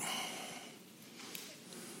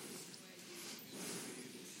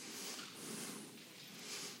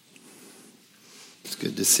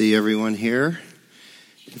Good to see everyone here.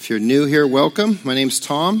 If you're new here, welcome. My name's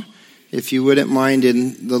Tom. If you wouldn't mind,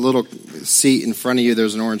 in the little seat in front of you,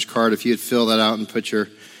 there's an orange card. If you'd fill that out and put your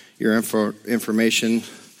information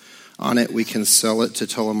on it, we can sell it to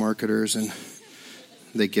telemarketers, and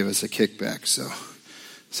they give us a kickback. So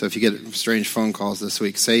if you get strange phone calls this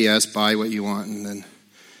week, say yes, buy what you want, and then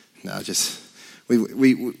we ask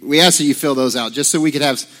that you fill those out just so we could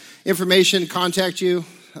have information, contact you.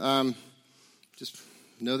 Just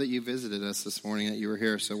know that you visited us this morning, that you were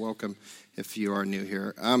here, so welcome if you are new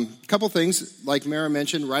here. A couple things, like Mara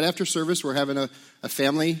mentioned, right after service, we're having a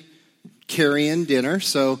family carry-in dinner,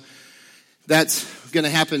 so that's going to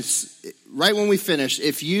happen right when we finish.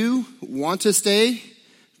 If you want to stay,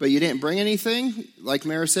 but you didn't bring anything, like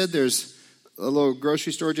Mara said, there's a little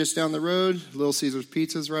grocery store just down the road, Little Caesars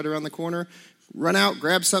Pizza's right around the corner. Run out,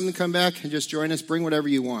 grab something, come back, and just join us. Bring whatever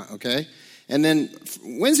you want, okay? And then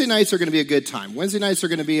Wednesday nights are going to be a good time. Wednesday nights are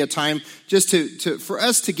going to be a time just for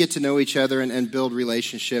us to get to know each other and build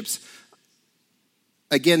relationships.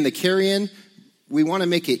 Again, the carry-in, we want to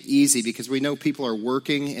make it easy because we know people are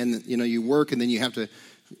working, and you work and then you have to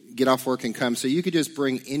get off work and come. So you could just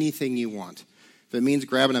bring anything you want. If it means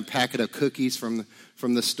grabbing a packet of cookies from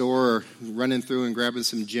the store or running through and grabbing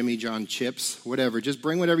some Jimmy John chips, whatever, just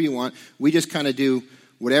bring whatever you want. We just kind of do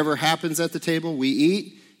whatever happens at the table, we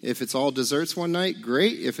eat. If it's all desserts one night,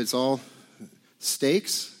 great. If it's all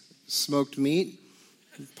steaks, smoked meat,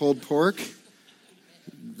 pulled pork,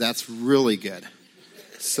 that's really good.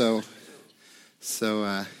 So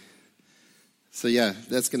yeah,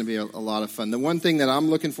 that's going to be a lot of fun. The one thing that I'm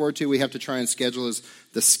looking forward to, we have to try and schedule, is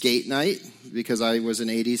the skate night, because I was an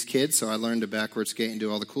 80s kid, so I learned to backward skate and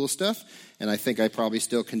do all the cool stuff, and I think I probably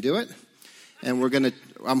still can do it. And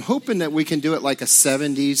I'm hoping that we can do it like a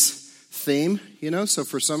 70s theme, so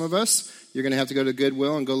for some of us, you're going to have to go to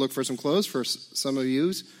Goodwill and go look for some clothes. For some of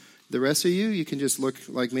you, the rest of you can just look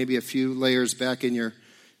like maybe a few layers back in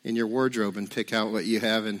your wardrobe and pick out what you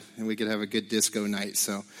have, and we could have a good disco night.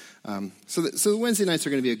 So the Wednesday nights are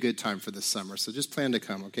going to be a good time for this summer. So just plan to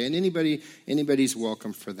come, okay? And anybody's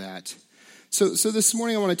welcome for that. So this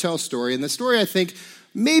morning I want to tell a story, and the story, I think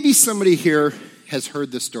maybe somebody here has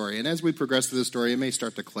heard the story, and as we progress through the story, it may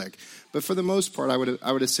start to click. But for the most part, I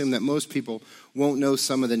would assume that most people won't know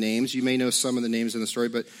some of the names. You may know some of the names in the story,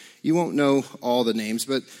 but you won't know all the names.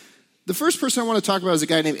 But the first person I want to talk about is a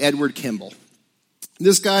guy named Edward Kimball.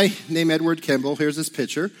 This guy named Edward Kimball, here's his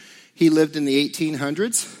picture. He lived in the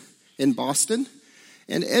 1800s in Boston,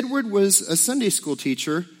 and Edward was a Sunday school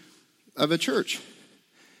teacher of a church.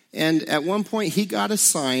 And at one point, he got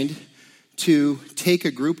assigned to take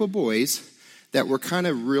a group of boys that were kind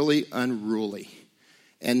of really unruly.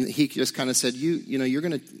 And he just kind of said,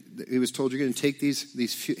 he was told, you're going to take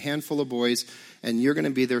these handful of boys, and you're going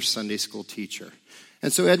to be their Sunday school teacher.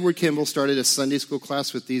 And so Edward Kimball started a Sunday school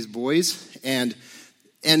class with these boys, and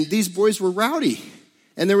these boys were rowdy.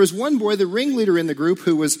 And there was one boy, the ringleader in the group,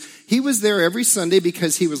 he was there every Sunday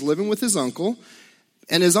because he was living with his uncle.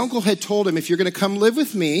 And his uncle had told him, if you're going to come live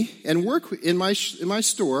with me and work in my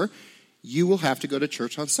store, you will have to go to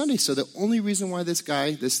church on Sunday. So the only reason why this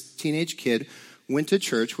teenage kid, went to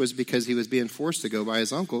church was because he was being forced to go by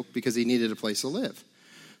his uncle because he needed a place to live.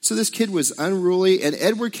 So this kid was unruly, and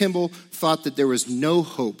Edward Kimball thought that there was no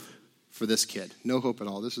hope for this kid. No hope at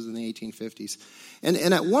all. This was in the 1850s. And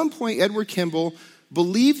at one point, Edward Kimball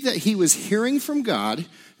believed that he was hearing from God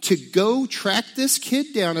to go track this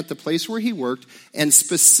kid down at the place where he worked and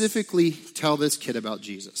specifically tell this kid about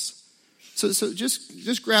Jesus. So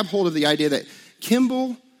just grab hold of the idea that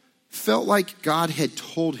Kimball felt like God had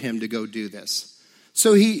told him to go do this.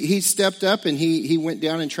 So he stepped up and he went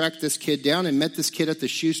down and tracked this kid down and met this kid at the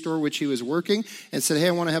shoe store which he was working and said, hey,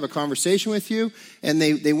 I want to have a conversation with you. And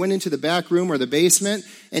they went into the back room or the basement,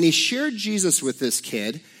 and he shared Jesus with this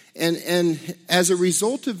kid. And as a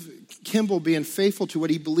result of Kimball being faithful to what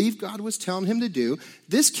he believed God was telling him to do,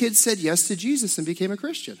 this kid said yes to Jesus and became a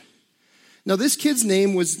Christian. Now, this kid's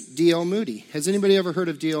name was D.L. Moody. Has anybody ever heard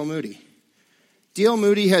of D.L. Moody? D.L.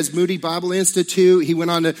 Moody has Moody Bible Institute. He went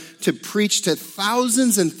on to preach to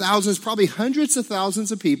thousands and thousands, probably hundreds of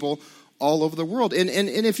thousands of people all over the world. And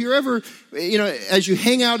if you're ever, as you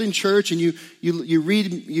hang out in church and you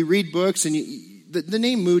read books, and the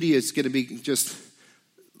name Moody is going to be just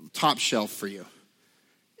top shelf for you.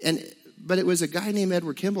 But it was a guy named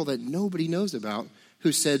Edward Kimball that nobody knows about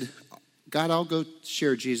who said, God, I'll go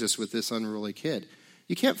share Jesus with this unruly kid.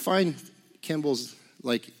 You can't find Kimball's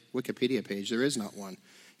Wikipedia page. There is not one.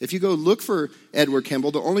 If you go look for Edward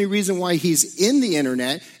Kimball, the only reason why he's in the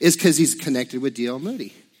internet is because he's connected with D.L.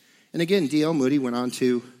 Moody. And again, D.L. Moody went on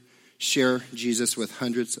to share Jesus with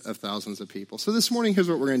hundreds of thousands of people. So this morning, here's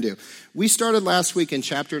what we're going to do. We started last week in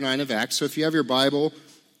chapter 9 of Acts. So if you have your Bible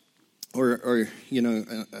or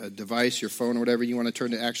a device, your phone or whatever, you want to turn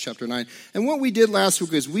to Acts chapter 9. And what we did last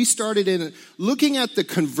week is we started in looking at the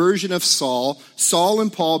conversion of Saul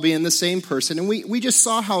and Paul being the same person. And we just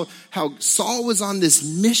saw how Saul was on this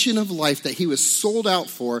mission of life that he was sold out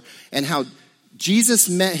for, and how Jesus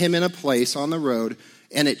met him in a place on the road,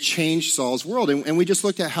 and it changed Saul's world. And we just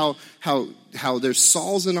looked at how there's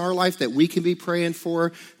Sauls in our life that we can be praying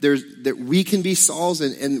for. That we can be Sauls,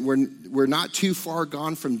 and we're not too far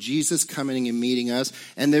gone from Jesus coming and meeting us.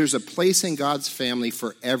 And there's a place in God's family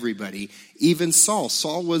for everybody, even Saul.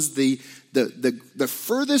 Saul was the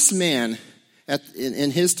furthest man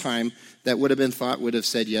in his time that would have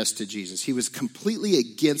said yes to Jesus. He was completely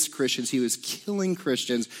against Christians. He was killing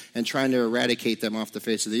Christians and trying to eradicate them off the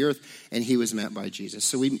face of the earth, and he was met by Jesus.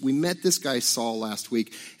 So we met this guy Saul last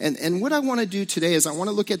week. And what I want to do today is I want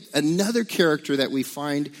to look at another character that we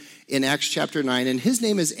find in Acts chapter 9, and his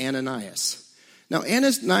name is Ananias. Now,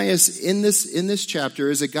 Ananias in this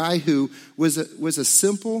chapter is a guy who was a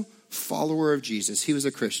simple follower of Jesus. He was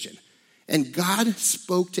a Christian. And God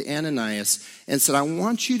spoke to Ananias and said, I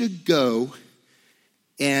want you to go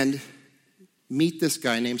and meet this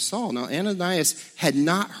guy named Saul. Now, Ananias had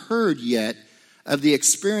not heard yet of the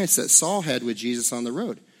experience that Saul had with Jesus on the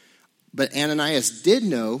road. But Ananias did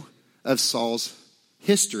know of Saul's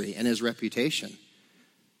history and his reputation.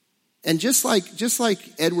 And just like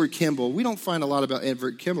Edward Kimball, we don't find a lot about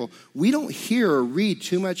Edward Kimball. We don't hear or read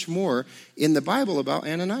too much more in the Bible about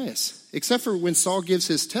Ananias. Except for when Saul gives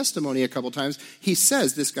his testimony a couple times, he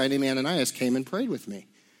says, this guy named Ananias came and prayed with me.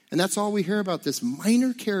 And that's all we hear about this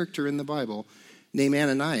minor character in the Bible named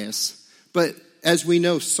Ananias. But as we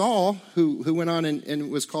know, Saul, who went on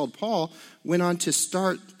and was called Paul, went on to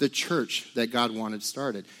start the church that God wanted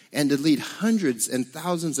started and to lead hundreds and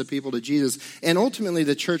thousands of people to Jesus. And ultimately,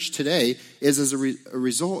 the church today is as a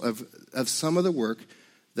result of some of the work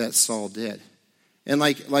that Saul did. And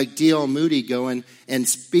like D.L. Moody going and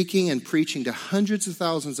speaking and preaching to hundreds of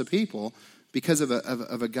thousands of people because of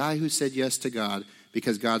a guy who said yes to God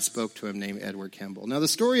because God spoke to him, named Edward Kimball. Now, the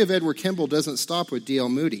story of Edward Kimball doesn't stop with D.L.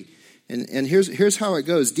 Moody. And here's how it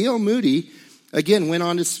goes. D.L. Moody, again, went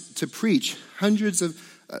on to preach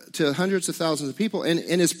to hundreds of thousands of people. And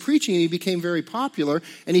in his preaching, he became very popular,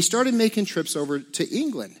 and he started making trips over to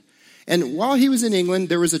England. And while he was in England,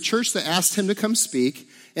 there was a church that asked him to come speak.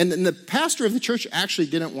 And the pastor of the church actually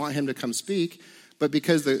didn't want him to come speak, but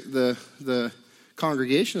because the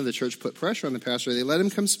congregation of the church put pressure on the pastor, they let him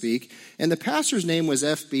come speak. And the pastor's name was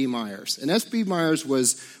F.B. Myers. And F.B. Myers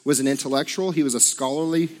was an intellectual. He was a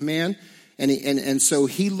scholarly man. And so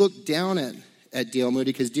he looked down at D.L.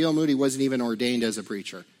 Moody because D.L. Moody wasn't even ordained as a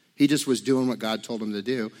preacher. He just was doing what God told him to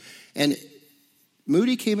do. And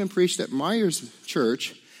Moody came and preached at Myers'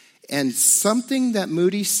 church, and something that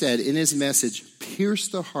Moody said in his message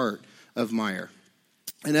pierced the heart of Meyer.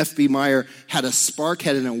 And F.B. Meyer had a spark,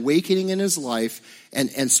 had an awakening in his life,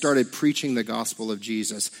 and started preaching the gospel of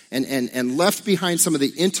Jesus. And left behind some of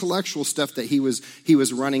the intellectual stuff that he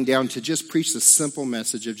was running down to just preach the simple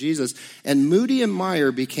message of Jesus. And Moody and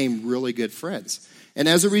Meyer became really good friends. And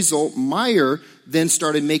as a result, Meyer then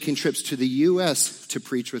started making trips to the U.S. to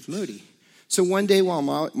preach with Moody. So one day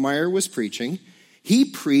while Meyer was preaching, he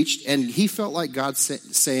preached, and he felt like God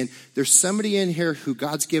saying, there's somebody in here who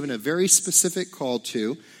God's given a very specific call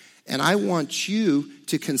to, and I want you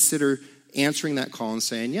to consider answering that call and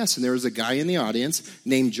saying yes. And there was a guy in the audience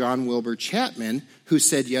named John Wilbur Chapman who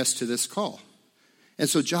said yes to this call. And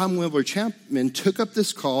so John Wilbur Chapman took up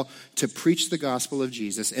this call to preach the gospel of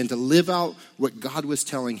Jesus and to live out what God was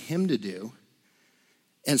telling him to do,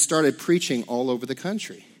 and started preaching all over the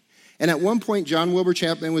country. And at one point, John Wilbur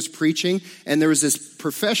Chapman was preaching, and there was this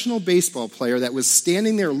professional baseball player that was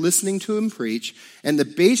standing there listening to him preach, and the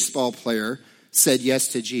baseball player said yes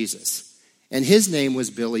to Jesus. And his name was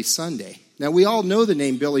Billy Sunday. Now, we all know the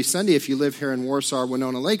name Billy Sunday if you live here in Warsaw,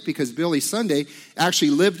 Winona Lake, because Billy Sunday actually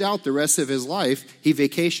lived out the rest of his life. He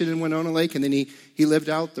vacationed in Winona Lake, and then he lived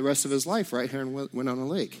out the rest of his life right here in Winona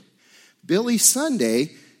Lake. Billy Sunday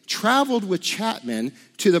traveled with Chapman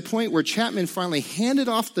to the point where Chapman finally handed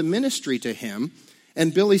off the ministry to him,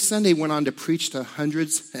 and Billy Sunday went on to preach to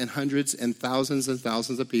hundreds and hundreds and thousands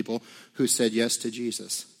of people who said yes to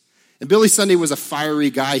Jesus. And Billy Sunday was a fiery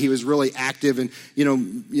guy. He was really active and,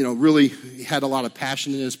 really had a lot of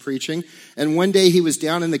passion in his preaching. And one day he was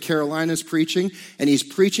down in the Carolinas preaching, and he's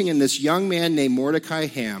preaching, and this young man named Mordecai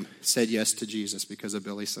Ham said yes to Jesus because of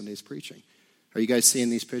Billy Sunday's preaching. Are you guys seeing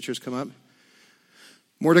these pictures come up?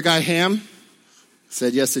 Mordecai Ham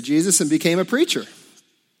said yes to Jesus and became a preacher.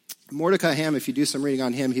 Mordecai Ham, if you do some reading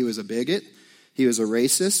on him, he was a bigot. He was a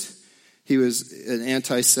racist. He was an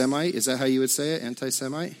anti-Semite. Is that how you would say it,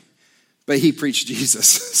 anti-Semite? But he preached Jesus.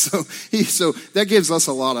 So that gives us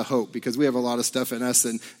a lot of hope because we have a lot of stuff in us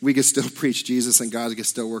and we can still preach Jesus and God can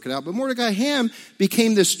still work it out. But Mordecai Ham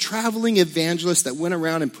became this traveling evangelist that went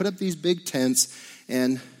around and put up these big tents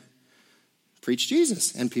and preached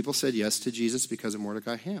Jesus. And people said yes to Jesus because of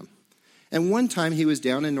Mordecai Ham. And one time he was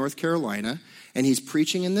down in North Carolina and he's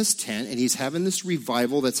preaching in this tent and he's having this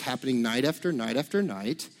revival that's happening night after night after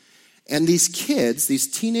night. And these kids, these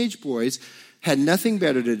teenage boys, had nothing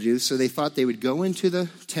better to do, so they thought they would go into the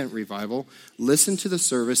tent revival, listen to the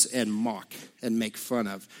service, and mock and make fun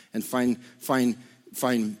of and find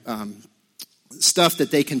stuff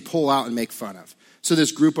that they can pull out and make fun of. So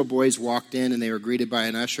this group of boys walked in and they were greeted by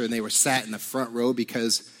an usher and they were sat in the front row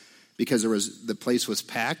because the place was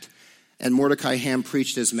packed. And Mordecai Ham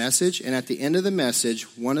preached his message, and at the end of the message,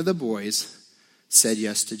 one of the boys said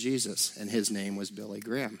yes to Jesus, and his name was Billy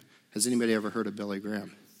Graham. Has anybody ever heard of Billy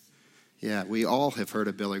Graham? Yeah, we all have heard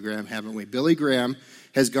of Billy Graham, haven't we? Billy Graham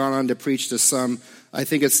has gone on to preach to I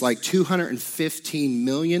think it's like 215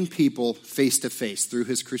 million people face to face through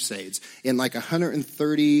his crusades in like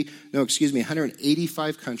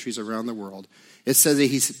 185 countries around the world. It says that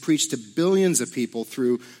he's preached to billions of people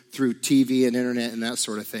through TV and internet and that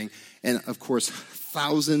sort of thing. And of course,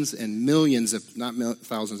 thousands and millions of, not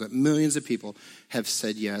thousands, but millions of people have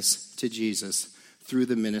said yes to Jesus through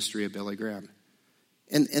the ministry of Billy Graham.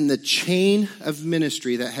 And the chain of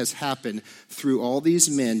ministry that has happened through all these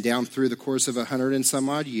men down through the course of 100 and some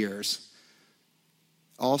odd years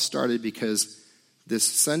all started because this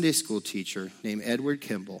Sunday school teacher named Edward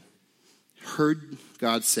Kimball heard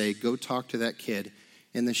God say, go talk to that kid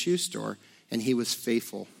in the shoe store, and he was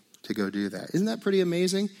faithful to go do that. Isn't that pretty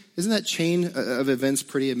amazing? Isn't that chain of events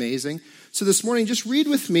pretty amazing? So this morning, just read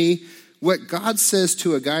with me what God says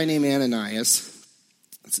to a guy named Ananias.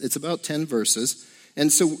 It's about 10 verses. And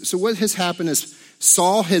so what has happened is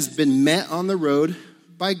Saul has been met on the road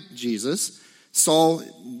by Jesus. Saul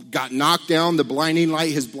got knocked down. The blinding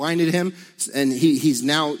light has blinded him. And he's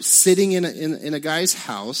now sitting in a guy's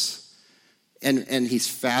house. And he's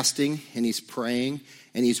fasting and he's praying.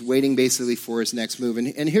 And he's waiting basically for his next move.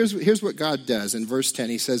 And here's what God does. In verse 10,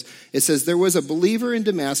 it says, there was a believer in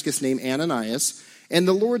Damascus named Ananias. And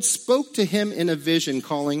the Lord spoke to him in a vision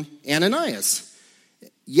calling, Ananias.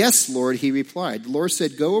 Yes, Lord, he replied. The Lord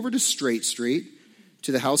said, go over to Straight Street,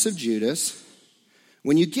 to the house of Judas.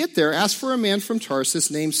 When you get there, ask for a man from Tarsus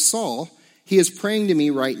named Saul. He is praying to me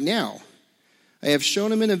right now. I have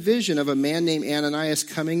shown him in a vision of a man named Ananias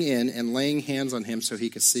coming in and laying hands on him so he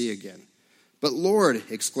could see again. But Lord,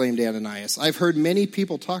 exclaimed Ananias, I've heard many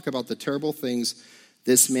people talk about the terrible things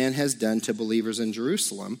this man has done to believers in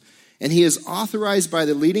Jerusalem, and he is authorized by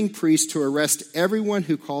the leading priest to arrest everyone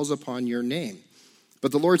who calls upon your name.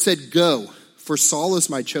 But the Lord said, go, for Saul is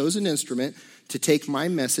my chosen instrument to take my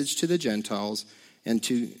message to the Gentiles and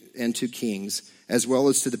to kings, as well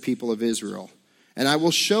as to the people of Israel. And I will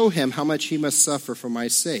show him how much he must suffer for my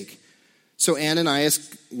sake. So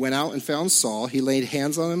Ananias went out and found Saul. He laid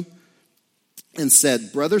hands on him and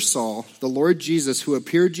said, Brother Saul, the Lord Jesus, who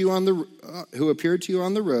appeared to you on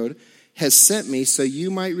the road, has sent me so you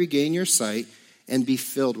might regain your sight and be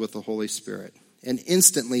filled with the Holy Spirit. And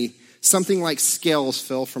instantly, something like scales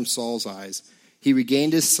fell from Saul's eyes. He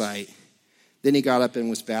regained his sight. Then he got up and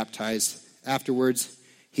was baptized. Afterwards,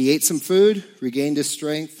 he ate some food, regained his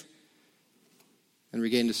strength. And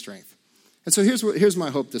so here's my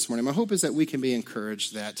hope this morning. My hope is that we can be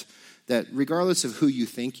encouraged that regardless of who you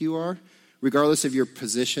think you are, regardless of your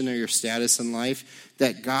position or your status in life,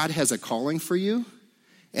 that God has a calling for you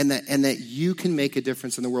and that you can make a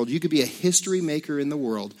difference in the world. You could be a history maker in the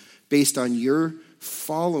world based on your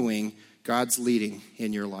following God's leading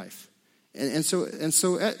in your life. And so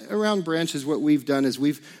around Branches, what we've done is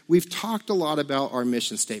we've talked a lot about our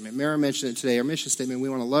mission statement. Mara mentioned it today. Our mission statement, we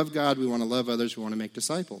want to love God, we want to love others, we want to make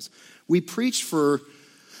disciples. We preached for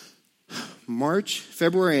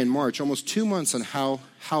February and March, almost 2 months on how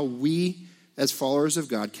we as followers of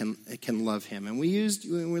God can love him. And we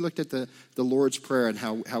looked at the Lord's Prayer and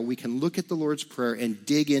how we can look at the Lord's Prayer and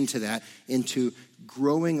dig into that, into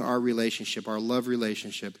growing our relationship, our love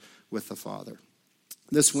relationship with the Father.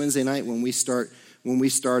 This Wednesday night when we start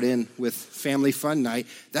in with Family Fun Night,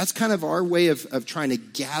 that's kind of our way of trying to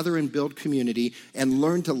gather and build community and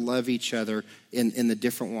learn to love each other in the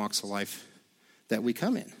different walks of life that we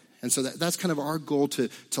come in. And so that's kind of our goal to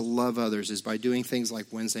love others, is by doing things like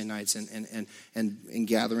Wednesday nights and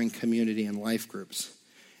gathering community and life groups.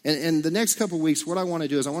 And the next couple of weeks, what I want to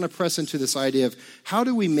do is I want to press into this idea of how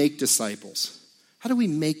do we make disciples? How do we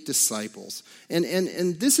make disciples? And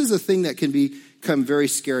this is a thing that can become very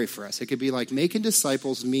scary for us. It could be like making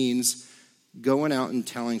disciples means going out and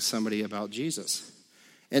telling somebody about Jesus.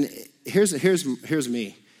 And here's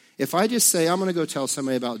me. If I just say, I'm going to go tell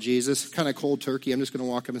somebody about Jesus, kind of cold turkey, I'm just going to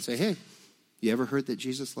walk up and say, hey, you ever heard that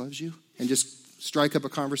Jesus loves you? And just strike up a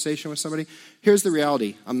conversation with somebody. Here's the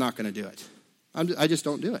reality. I'm not going to do it. I just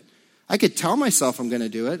don't do it. I could tell myself I'm going to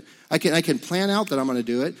do it. I can plan out that I'm going to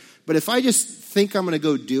do it. But if I just think I'm going to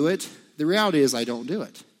go do it, the reality is I don't do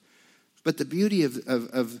it. But the beauty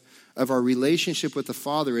of our relationship with the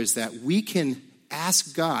Father is that we can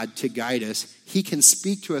ask God to guide us. He can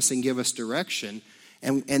speak to us and give us direction.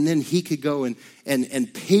 And then he could go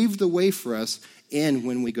and pave the way for us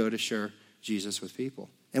when we go to share Jesus with people.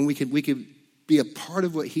 And we could be a part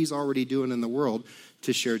of what he's already doing in the world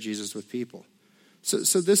to share Jesus with people.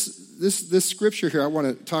 So this scripture here, I want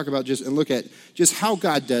to talk about and look at just how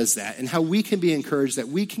God does that and how we can be encouraged that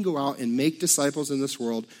we can go out and make disciples in this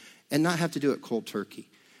world and not have to do it cold turkey.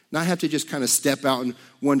 Not have to just kind of step out and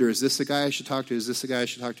wonder, is this the guy I should talk to? Is this the guy I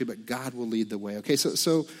should talk to? But God will lead the way. Okay,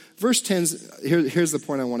 so verse 10, here's the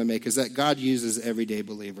point I want to make, is that God uses everyday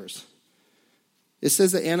believers. It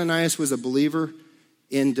says that Ananias was a believer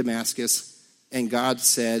in Damascus, and God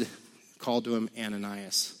called to him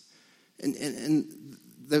Ananias. And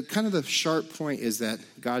the kind of the sharp point is that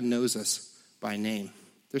God knows us by name.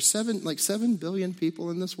 There's 7 billion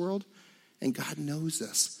people in this world, and God knows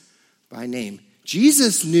us by name.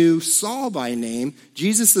 Jesus knew Saul by name.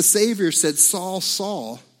 Jesus the Savior said, Saul,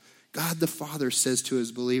 Saul. God the Father says to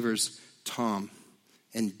his believers, Tom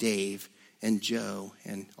and Dave and Joe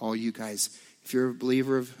and all you guys. If you're a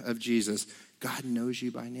believer of Jesus, God knows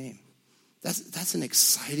you by name. That's an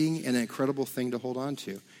exciting and incredible thing to hold on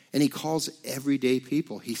to. And he calls everyday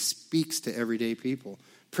people. He speaks to everyday people.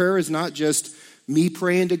 Prayer is not just me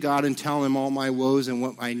praying to God and telling him all my woes and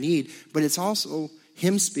what I need, but it's also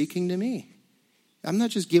him speaking to me. I'm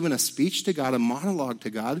not just giving a speech to God, a monologue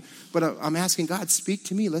to God, but I'm asking God, speak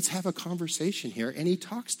to me. Let's have a conversation here. And he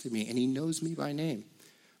talks to me, and he knows me by name.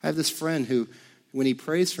 I have this friend who, when he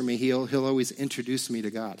prays for me, he'll always introduce me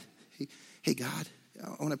to God. Hey, God, I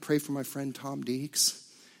want to pray for my friend Tom Deeks.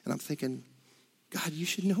 And I'm thinking, God, you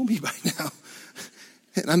should know me by now.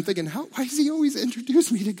 And I'm thinking, why does he always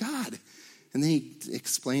introduce me to God? And then he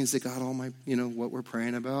explains to God all my, what we're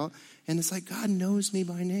praying about. And it's like, God knows me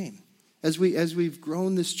by name. As we've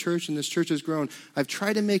grown this church and this church has grown, I've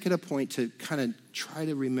tried to make it a point to kind of try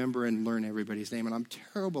to remember and learn everybody's name. And I'm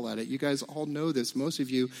terrible at it. You guys all know this. Most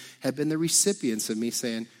of you have been the recipients of me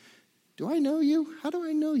saying, do I know you? How do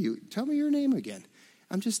I know you? Tell me your name again.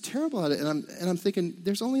 I'm just terrible at it. And I'm thinking,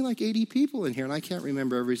 there's only like 80 people in here, and I can't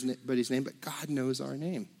remember everybody's name, but God knows our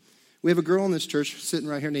name. We have a girl in this church sitting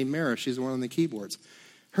right here named Mara. She's the one on the keyboards.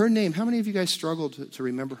 Her name, how many of you guys struggled to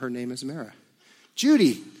remember her name as Mara?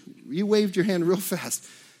 Judy, you waved your hand real fast.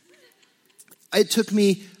 It took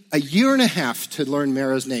me a year and a half to learn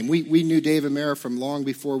Mara's name. We knew Dave and Mara from long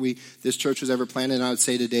before this church was ever planted, and I would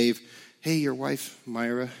say to Dave, hey, your wife,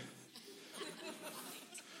 Myra,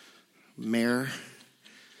 Mara,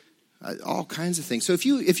 all kinds of things. So if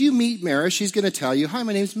you meet Mara, she's going to tell you, hi,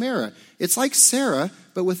 my name's Mara. It's like Sarah,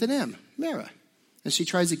 but with an M, Mara. And she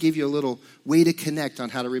tries to give you a little way to connect on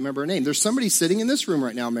how to remember her name. There's somebody sitting in this room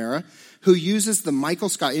right now, Mara, who uses the Michael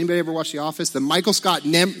Scott. Anybody ever watch The Office? The Michael Scott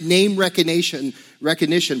name recognition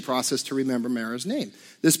process to remember Mara's name.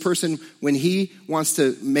 This person, when he wants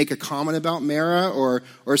to make a comment about Mara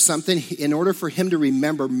or something, in order for him to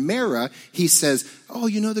remember Mara, he says, oh,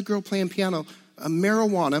 you know the girl playing piano,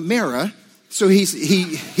 marijuana, Mara. So he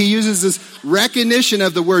uses this recognition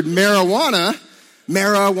of the word marijuana.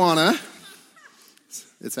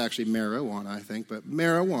 It's actually marijuana, I think, but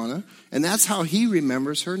marijuana. And that's how he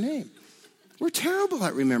remembers her name. We're terrible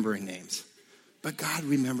at remembering names. But God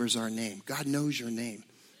remembers our name. God knows your name.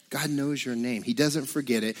 God knows your name. He doesn't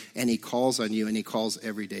forget it, and he calls on you, and he calls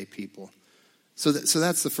everyday people. So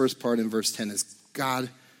that's the first part in verse 10 is God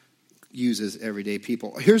uses everyday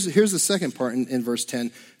people. Here's the second part in verse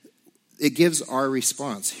 10. It gives our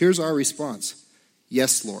response. Here's our response.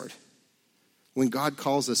 Yes, Lord. When God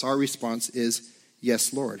calls us, our response is,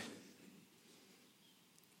 yes, Lord.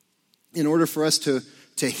 In order for us to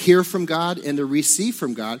hear from God and to receive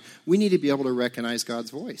from God, we need to be able to recognize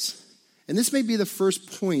God's voice. And this may be the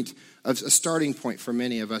first point of a starting point for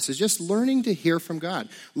many of us, is just learning to hear from God,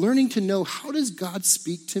 learning to know, how does God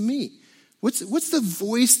speak to me? What's the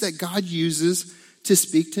voice that God uses to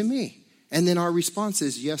speak to me? And then our response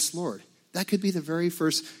is, yes, Lord. That could be the very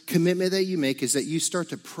first commitment that you make, is that you start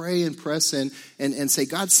to pray and press in and say,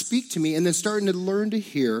 God, speak to me, and then starting to learn to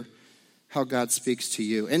hear how God speaks to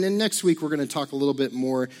you. And then next week, we're going to talk a little bit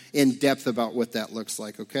more in depth about what that looks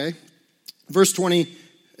like, okay? Verse 13.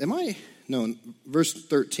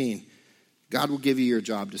 God will give you your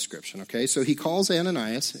job description, okay? So he calls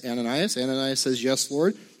Ananias. Ananias says, yes,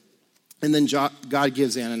 Lord. And then God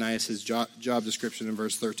gives Ananias his job description in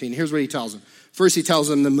verse 13. Here's what he tells him. First, he tells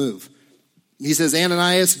him to move. He says,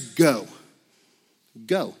 Ananias, go.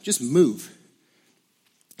 Go. Just move.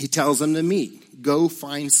 He tells him to meet. Go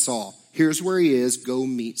find Saul. Here's where he is. Go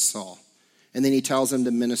meet Saul. And then he tells him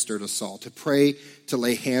to minister to Saul, to pray, to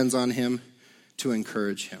lay hands on him, to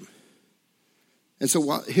encourage him. And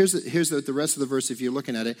so here's the rest of the verse if you're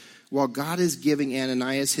looking at it. While God is giving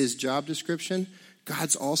Ananias his job description,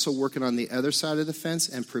 God's also working on the other side of the fence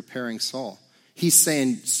and preparing Saul. He's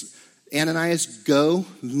saying, Ananias, go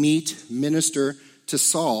meet, minister to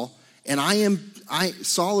Saul. And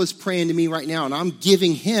Saul is praying to me right now, and I'm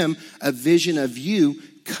giving him a vision of you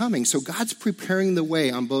coming. So God's preparing the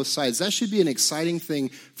way on both sides. That should be an exciting thing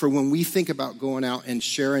for when we think about going out and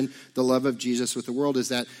sharing the love of Jesus with the world, is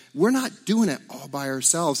that we're not doing it all by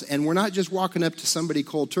ourselves, and we're not just walking up to somebody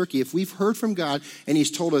cold turkey. If we've heard from God and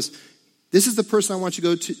he's told us, this is the person I want you to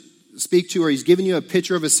go to speak to, or he's giving you a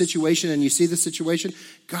picture of a situation and you see the situation,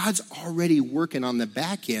 God's already working on the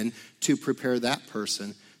back end to prepare that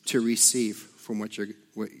person to receive from what you're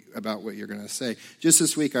going to say. Just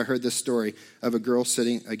this week, I heard this story of a girl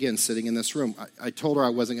sitting in this room. I told her I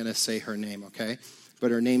wasn't going to say her name, okay?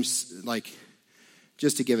 But her name's like,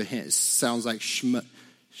 just to give a hint, it sounds like Shamilia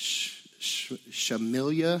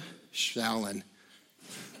Shallon.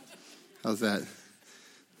 How's that?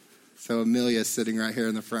 So Amelia's sitting right here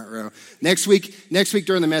in the front row. Next week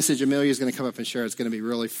during the message, Amelia's going to come up and share. It's going to be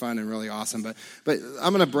really fun and really awesome. But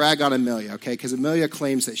I'm going to brag on Amelia, okay? Because Amelia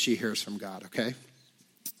claims that she hears from God, okay?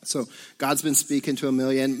 So God's been speaking to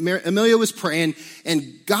Amelia, and Amelia was praying, and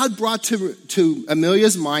God brought to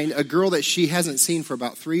Amelia's mind a girl that she hasn't seen for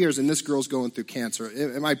about 3 years, and this girl's going through cancer.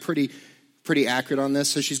 Am I pretty accurate on this?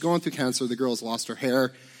 So she's going through cancer. The girl's lost her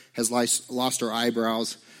hair, has lost her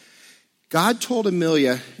eyebrows. God told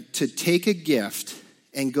Amelia to take a gift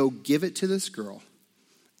and go give it to this girl.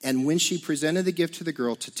 And when she presented the gift to the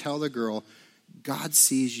girl, to tell the girl, God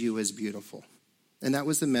sees you as beautiful. And that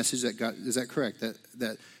was the message that God, is that correct?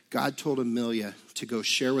 That God told Amelia to go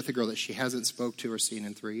share with a girl that she hasn't spoke to or seen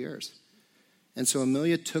in 3 years. And so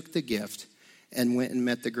Amelia took the gift and went and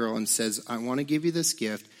met the girl and says, I want to give you this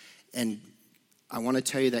gift, and I want to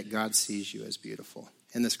tell you that God sees you as beautiful.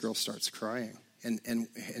 And this girl starts crying. And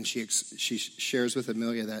she shares with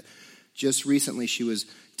Amelia that just recently she was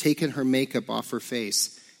taking her makeup off her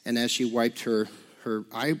face, and as she wiped her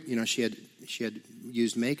eye, she had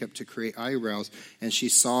used makeup to create eyebrows, and she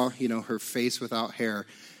saw her face without hair.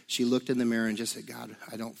 She looked in the mirror and just said, God,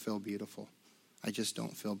 I don't feel beautiful. I just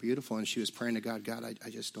don't feel beautiful. And she was praying to God, I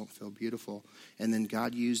just don't feel beautiful. And then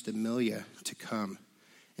God used Amelia to come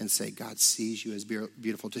and say, God sees you as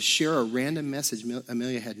beautiful. To share a random message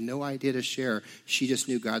Amelia had no idea to share. She just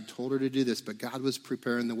knew God told her to do this, but God was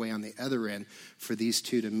preparing the way on the other end for these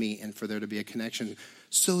two to meet and for there to be a connection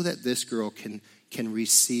so that this girl can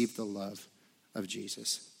receive the love of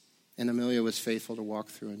Jesus. And Amelia was faithful to walk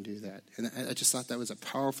through and do that. And I just thought that was a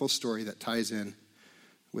powerful story that ties in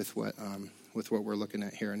with what we're looking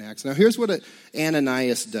at here in Acts. Now, here's what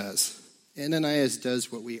Ananias does. Ananias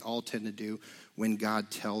does what we all tend to do when God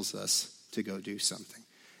tells us to go do something.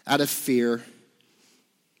 Out of fear,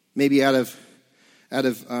 maybe out of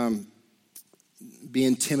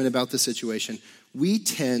being timid about the situation, we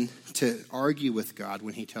tend to argue with God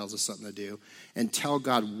when he tells us something to do and tell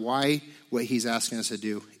God why what he's asking us to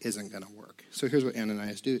do isn't going to work. So here's what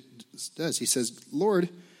Ananias does. He says, Lord,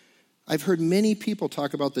 I've heard many people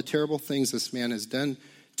talk about the terrible things this man has done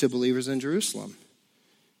to believers in Jerusalem.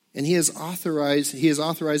 And he is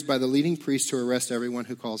authorized by the leading priest to arrest everyone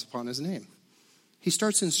who calls upon his name. He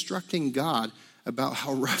starts instructing God about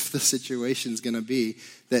how rough the situation's going to be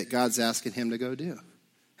that God's asking him to go do.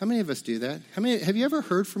 How many of us do that? Have you ever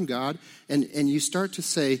heard from God and you start to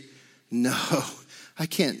say, no, I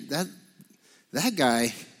can't. That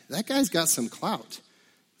guy's got some clout.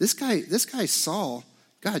 This guy Saul,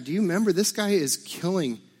 God, do you remember this guy is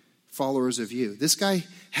killing followers of you? This guy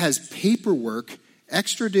has paperwork,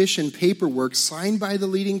 extradition paperwork signed by the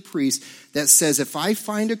leading priest that says if I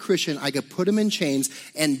find a Christian, I could put him in chains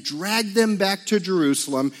and drag them back to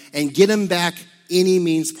Jerusalem and get him back any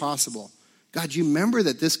means possible. God, you remember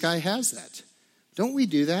that this guy has that. Don't we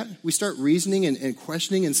do that? We start reasoning and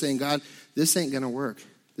questioning and saying, God, this ain't going to work.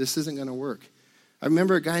 This isn't going to work. I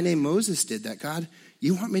remember a guy named Moses did that. God,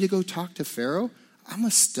 you want me to go talk to Pharaoh? I'm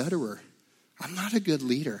a stutterer. I'm not a good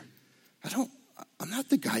leader. I'm not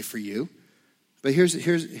the guy for you. But here's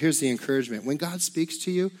the encouragement. When God speaks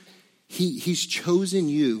to you, he's chosen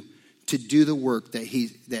you to do the work that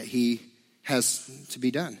he has to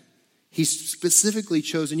be done. He's specifically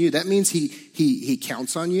chosen you. That means he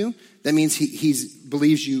counts on you. That means he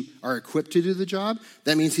believes you are equipped to do the job.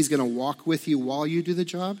 That means he's going to walk with you while you do the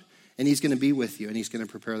job, and he's going to be with you, and he's going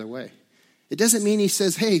to prepare the way. It doesn't mean he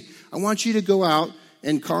says, hey, I want you to go out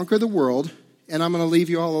and conquer the world, and I'm going to leave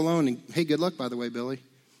you all alone. And hey, good luck, by the way, Billy.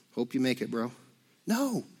 Hope you make it, bro.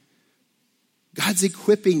 No. God's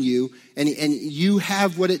equipping you, and you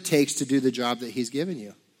have what it takes to do the job that he's given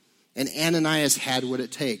you. And Ananias had what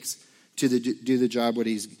it takes to do the job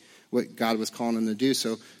what God was calling him to do.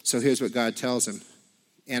 So here's what God tells him.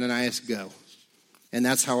 Ananias, go. And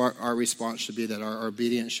that's how our response should be, that our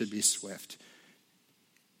obedience should be swift.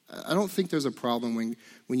 I don't think there's a problem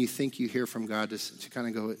when you think you hear from God to kind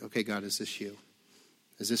of go, okay, God, is this you?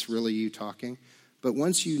 Is this really you talking? But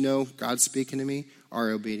once you know God's speaking to me,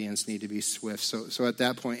 our obedience need to be swift. So at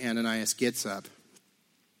that point, Ananias gets up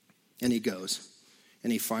and he goes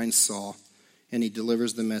and he finds Saul and he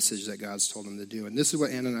delivers the message that God's told him to do. And this is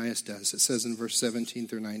what Ananias does. It says in verse 17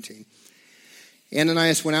 through 19.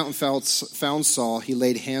 Ananias went out and found Saul. He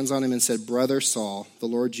laid hands on him and said, Brother Saul, the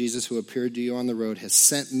Lord Jesus who appeared to you on the road has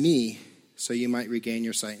sent me so you might regain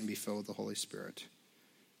your sight and be filled with the Holy Spirit.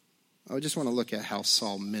 I just want to look at how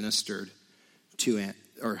Saul ministered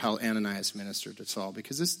or how Ananias ministered to Saul,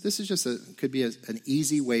 because this is just could be an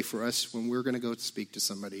easy way for us when we're going to go speak to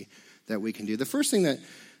somebody that we can do. The first thing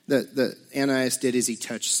that Ananias did is he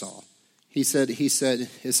touched Saul. It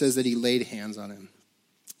says that he laid hands on him.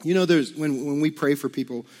 You know, there's when we pray for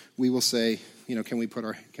people, we will say, you know, can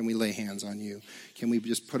we lay hands on you? Can we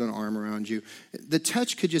just put an arm around you? The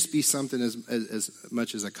touch could just be something as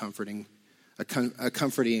much as a comforting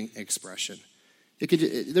expression.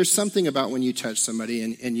 There's something about when you touch somebody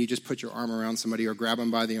and you just put your arm around somebody or grab them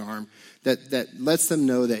by the arm that lets them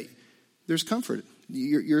know that there's comfort.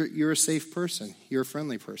 You're a safe person. You're a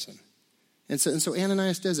friendly person. And so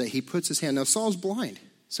Ananias does that. He puts his hand. Now Saul's blind.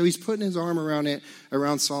 So he's putting his arm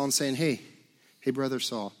around Saul and saying, hey, brother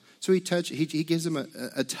Saul. So he gives him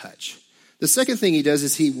a touch. The second thing he does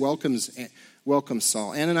is he welcomes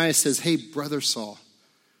Saul. Ananias says, hey, brother Saul.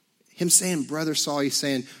 Him saying, brother Saul, he's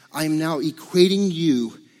saying, I'm now equating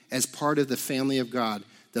you as part of the family of God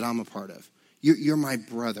that I'm a part of. You're my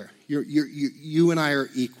brother. You and I are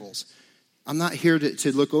equals. I'm not here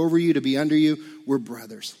to look over you, to be under you. We're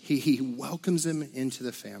brothers. He welcomes him into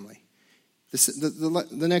the family.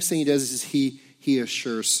 The next thing he does is he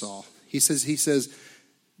assures Saul. He says,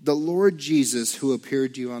 the Lord Jesus who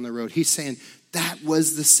appeared to you on the road. He's saying that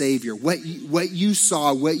was the Savior. What you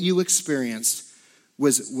saw, what you experienced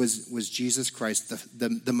was Jesus Christ,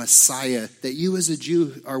 the Messiah that you as a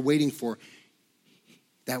Jew are waiting for.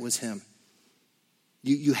 That was him.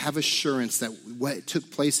 You have assurance that what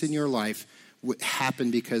took place in your life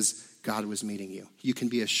happened because God was meeting you. You can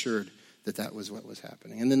be assured that was what was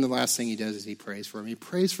happening. And then the last thing he does is he prays for him. He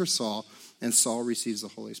prays for Saul, and Saul receives the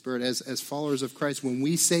Holy Spirit. As followers of Christ, when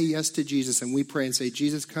we say yes to Jesus and we pray and say,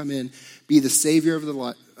 Jesus, come in, be the Savior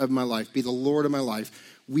of my life, be the Lord of my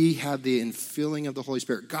life, we have the infilling of the Holy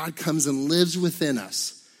Spirit. God comes and lives within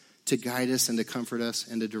us to guide us and to comfort us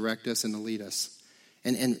and to direct us and to lead us.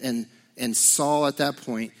 And Saul at that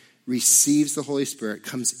point receives the Holy Spirit,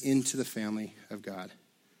 comes into the family of God.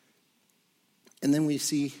 And then we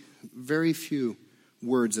see very few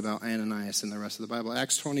words about Ananias in the rest of the Bible.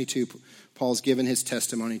 Acts 22, Paul's given his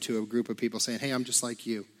testimony to a group of people saying, hey, I'm just like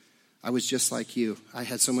you. I was just like you. I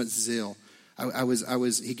had so much zeal.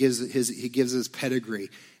 He gives his pedigree,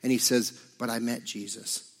 and he says, but I met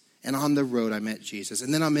Jesus. And on the road, I met Jesus.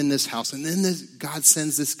 And then I'm in this house, and then God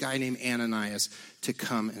sends this guy named Ananias to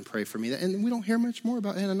come and pray for me. And we don't hear much more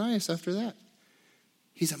about Ananias after that.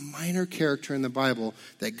 He's a minor character in the Bible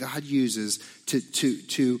that God uses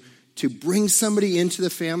to bring somebody into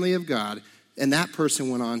the family of God, and that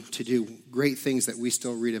person went on to do great things that we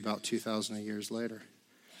still read about 2,000 years later.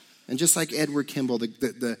 And just like Edward Kimball,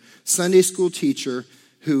 the Sunday school teacher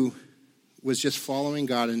who was just following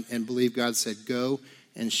God and believed God said, go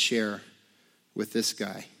and share with this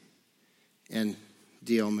guy and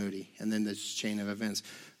D.L. Moody, and then this chain of events.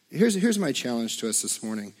 Here's my challenge to us this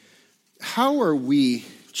morning. How are we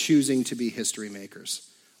choosing to be history makers?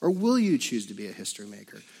 Or will you choose to be a history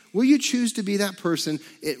maker? Will you choose to be that person,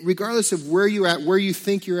 regardless of where you're at, where you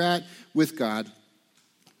think you're at with God,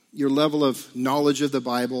 your level of knowledge of the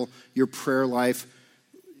Bible, your prayer life?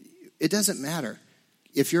 It doesn't matter.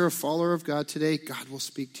 If you're a follower of God today, God will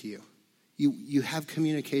speak to you. You have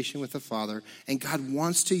communication with the Father, and God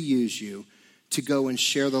wants to use you to go and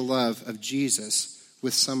share the love of Jesus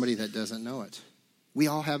with somebody that doesn't know it. We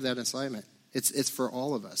all have that assignment. It's for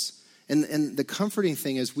all of us. And the comforting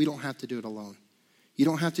thing is we don't have to do it alone. You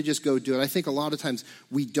don't have to just go do it. I think a lot of times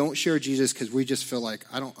we don't share Jesus because we just feel like,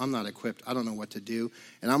 I'm not equipped. I don't know what to do.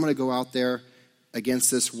 And I'm going to go out there against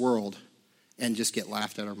this world and just get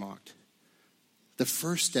laughed at or mocked. The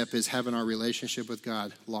first step is having our relationship with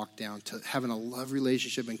God locked down, to having a love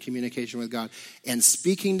relationship and communication with God, and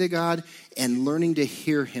speaking to God and learning to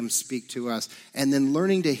hear him speak to us, and then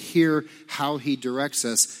learning to hear how he directs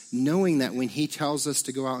us, knowing that when he tells us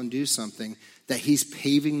to go out and do something, that he's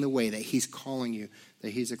paving the way, that he's calling you, that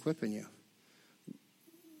he's equipping you.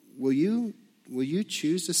 Will you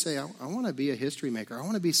choose to say, I want to be a history maker. I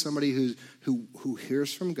want to be somebody who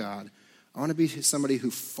hears from God. I want to be somebody who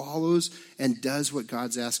follows and does what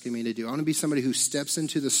God's asking me to do. I want to be somebody who steps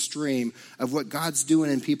into the stream of what God's doing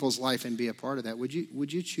in people's life and be a part of that. Would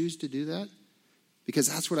you choose to do that? Because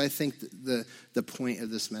that's what I think the point of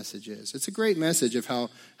this message is. It's a great message of how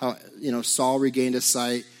Saul regained his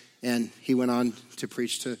sight and he went on to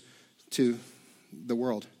preach to the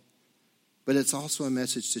world. But it's also a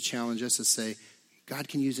message to challenge us to say, God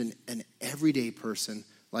can use an everyday person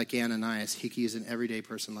like Ananias. He can use an everyday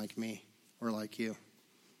person like me or like you.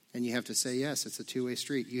 And you have to say yes. It's a two-way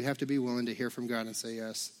street. You have to be willing to hear from God and say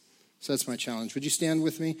yes. So that's my challenge. Would you stand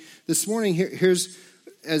with me? This morning, here's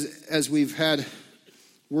as we've had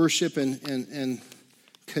worship and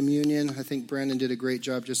communion, I think Brandon did a great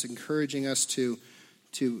job just encouraging us to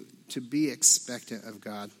be expectant of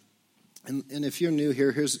God. And if you're new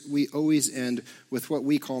here, we always end with what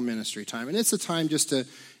we call ministry time. And it's a time just to,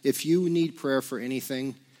 if you need prayer for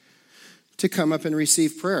anything, to come up and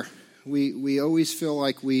receive prayer. We always feel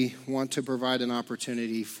like we want to provide an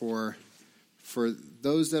opportunity for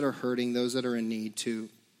those that are hurting, those that are in need, to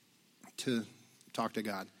talk to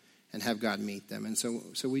God and have God meet them. And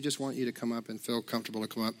so we just want you to come up and feel comfortable to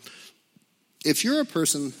come up. If you're a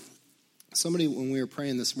person, somebody, when we were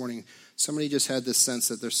praying this morning, somebody just had this sense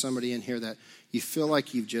that there's somebody in here that you feel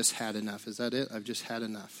like you've just had enough. Is that it? I've just had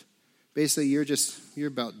enough. Basically, you're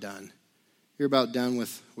about done. You're about done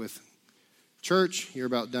with church. You're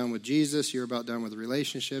about done with Jesus. You're about done with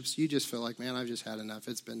relationships. You just feel like, man, I've just had enough.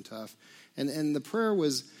 It's been tough. And the prayer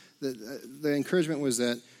was, the encouragement was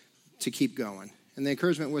that to keep going. And the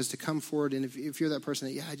encouragement was to come forward, and if you're that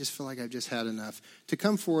person that, I just feel like I've just had enough, to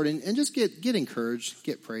come forward and just get encouraged,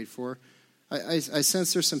 get prayed for. I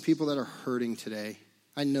sense there's some people that are hurting today.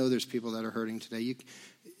 I know there's people that are hurting today.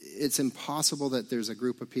 It's impossible that there's a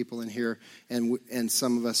group of people in here, and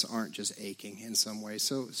some of us aren't just aching in some way.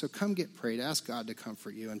 So come get prayed. Ask God to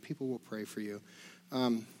comfort you, and people will pray for you.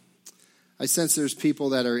 I sense there's people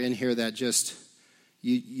that are in here that just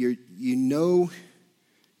you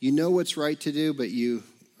know what's right to do, but you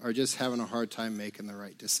are just having a hard time making the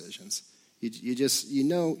right decisions. You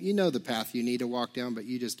know the path you need to walk down, but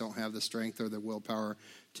you just don't have the strength or the willpower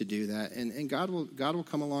to do that. And God will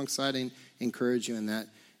come alongside and encourage you in that.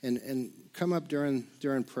 And come up during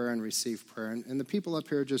prayer and receive prayer. And the people up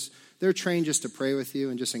here they're trained just to pray with you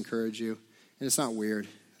and just encourage you. And it's not weird.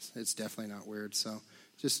 It's definitely not weird. So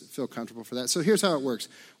just feel comfortable for that. So here's how it works.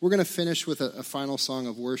 We're going to finish with a final song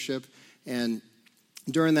of worship. And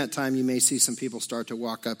during that time, you may see some people start to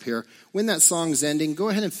walk up here. When that song's ending, go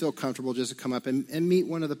ahead and feel comfortable just to come up and meet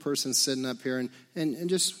one of the persons sitting up here and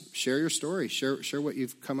just share your story. Share what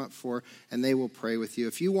you've come up for, and they will pray with you.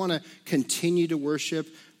 If you want to continue to worship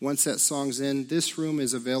once that song's in, this room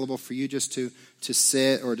is available for you just to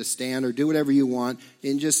sit or to stand or do whatever you want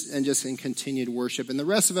and just continue to worship. And the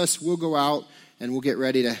rest of us, we'll go out and we'll get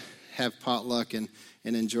ready to have potluck and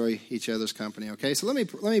enjoy each other's company. Okay, so let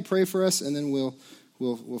me pray for us, and then we'll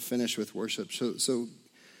finish with worship. So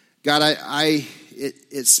God,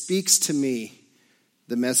 it speaks to me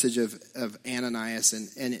the message of Ananias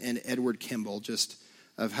and Edward Kimball, just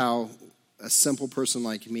of how a simple person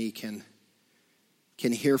like me can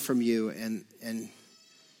hear from you and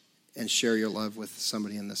share your love with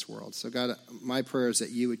somebody in this world. So God, my prayer is that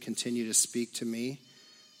you would continue to speak to me,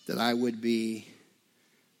 that I would be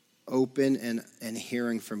open and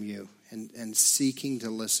hearing from you and seeking to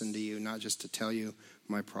listen to you, not just to tell you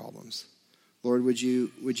my problems. Lord, would you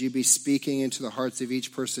be speaking into the hearts of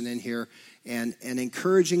each person in here and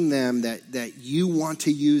encouraging them that you want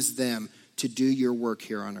to use them to do your work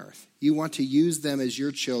here on earth. You want to use them as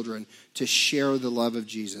your children to share the love of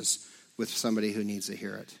Jesus with somebody who needs to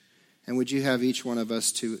hear it. And would you have each one of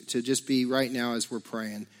us to just be right now as we're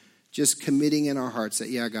praying, just committing in our hearts that,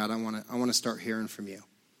 yeah, God, I want to start hearing from you.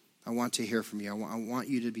 I want to hear from you. I want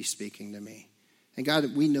you to be speaking to me. And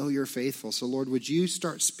God, we know you're faithful. So Lord, would you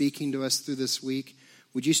start speaking to us through this week?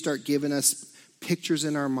 Would you start giving us pictures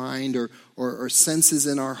in our mind or senses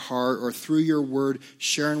in our heart or through your word,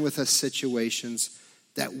 sharing with us situations,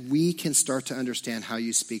 that we can start to understand how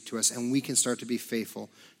you speak to us, and we can start to be faithful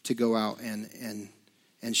to go out and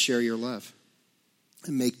share your love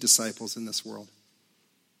and make disciples in this world.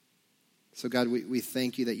 So God, we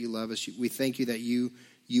thank you that you love us. We thank you that you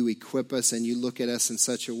equip us and you look at us in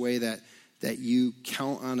such a way that you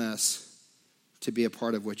count on us to be a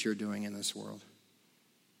part of what you're doing in this world.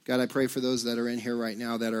 God, I pray for those that are in here right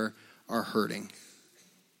now that are hurting.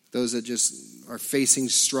 Those that just are facing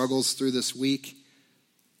struggles through this week,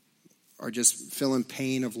 are just feeling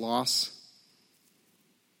pain of loss,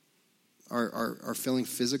 are feeling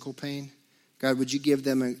physical pain. God, would you give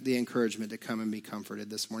them the encouragement to come and be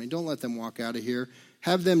comforted this morning? Don't let them walk out of here.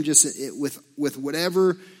 Have them just with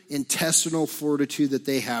whatever intestinal fortitude that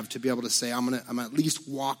they have to be able to say, I'm gonna at least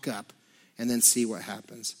walk up and then see what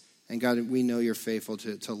happens. And God, we know you're faithful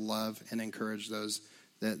to love and encourage those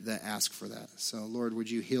that ask for that. So Lord,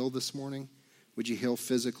 would you heal this morning? Would you heal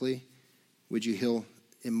physically? Would you heal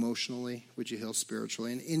emotionally? Would you heal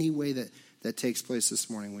spiritually? In any way that takes place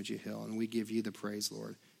this morning, would you heal? And we give you the praise,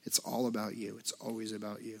 Lord. It's all about you. It's always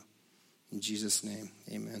about you. In Jesus' name,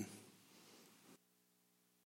 amen.